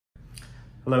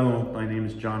Hello, my name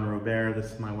is John Robert.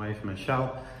 This is my wife,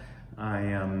 Michelle. I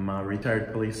am a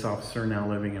retired police officer now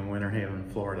living in Winter Haven,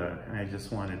 Florida. I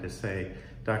just wanted to say,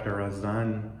 Dr.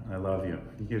 Razdan, I love you.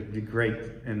 You did great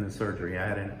in the surgery. I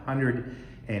had an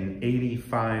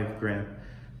 185 gram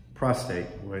prostate,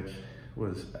 which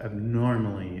was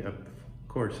abnormally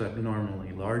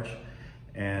large,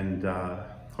 and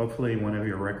hopefully one of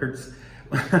your records.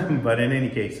 But in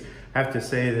any case, I have to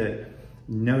say that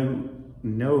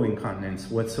no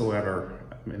incontinence whatsoever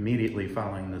immediately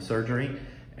following the surgery.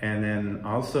 And then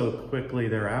also quickly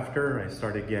thereafter, I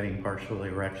started getting partial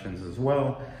erections as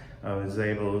well. I was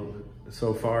able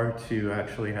so far to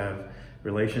actually have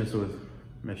relations with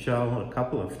Michelle a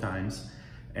couple of times.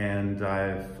 And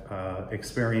I've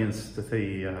experienced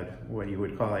the, what you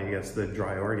would call, I guess, the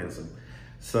dry orgasm.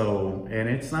 So, and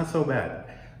it's not so bad.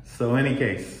 So in any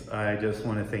case, I just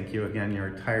want to thank you again, your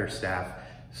entire staff.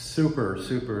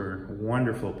 Super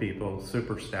wonderful people,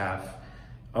 super staff,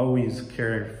 always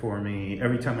cared for me.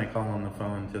 Every time I call on the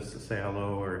phone just to say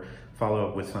hello or follow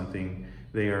up with something,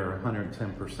 they are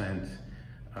 110%.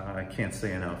 I can't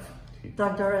say enough.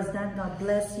 Dr. Razdan, God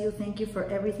bless you. Thank you for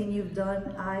everything you've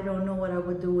done. I don't know what I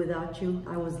would do without you.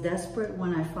 I was desperate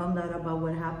when I found out about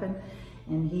what happened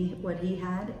and what he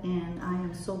had, and I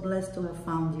am so blessed to have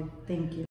found you. Thank you.